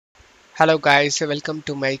Hello guys, welcome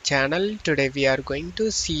to my channel. Today we are going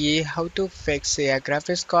to see how to fix a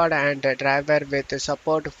graphics card and a driver with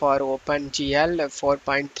support for OpenGL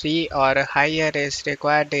 4.3 or higher is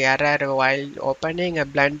required error while opening a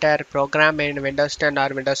Blender program in Windows 10 or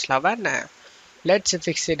Windows 11. Let's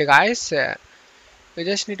fix it guys. We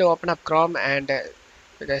just need to open up Chrome and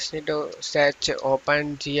we just need to search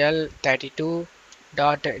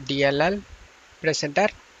OpenGL32.dll. Press enter.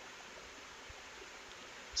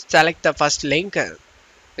 Select the first link.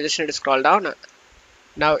 We just need to scroll down.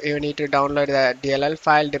 Now you need to download the DLL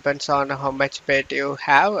file, depends on how much bit you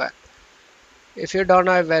have. If you don't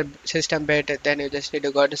know your system bit, then you just need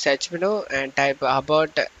to go to search menu and type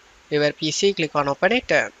about your PC, click on open it.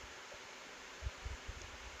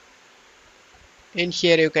 In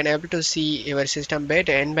here you can able to see your system bit.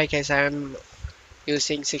 In my case I am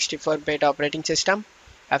using 64-bit operating system.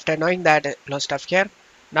 After knowing that, no stuff here.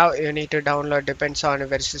 Now you need to download, depends on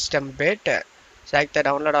your system bit. Select the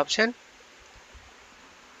download option.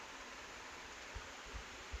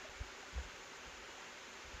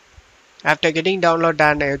 After getting download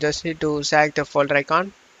done, you just need to select the folder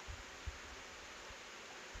icon.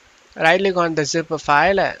 Right click on the zip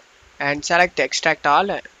file and select extract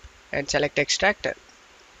all and select extract.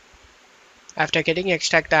 After getting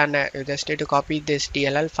extract done, you just need to copy this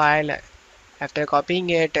DLL file. After copying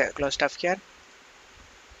it, close stuff here.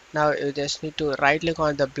 Now you just need to right click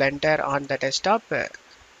on the Blender on the desktop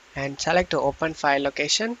and select open file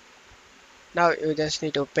location. Now you just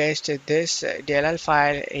need to paste this DLL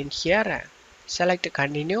file in here. Select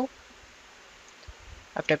continue.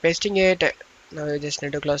 After pasting it, now you just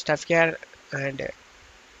need to close stuff here and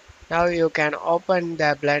now you can open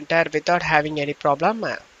the Blender without having any problem.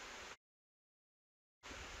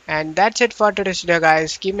 And that's it for today's video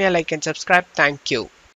guys. Give me a like and subscribe. Thank you.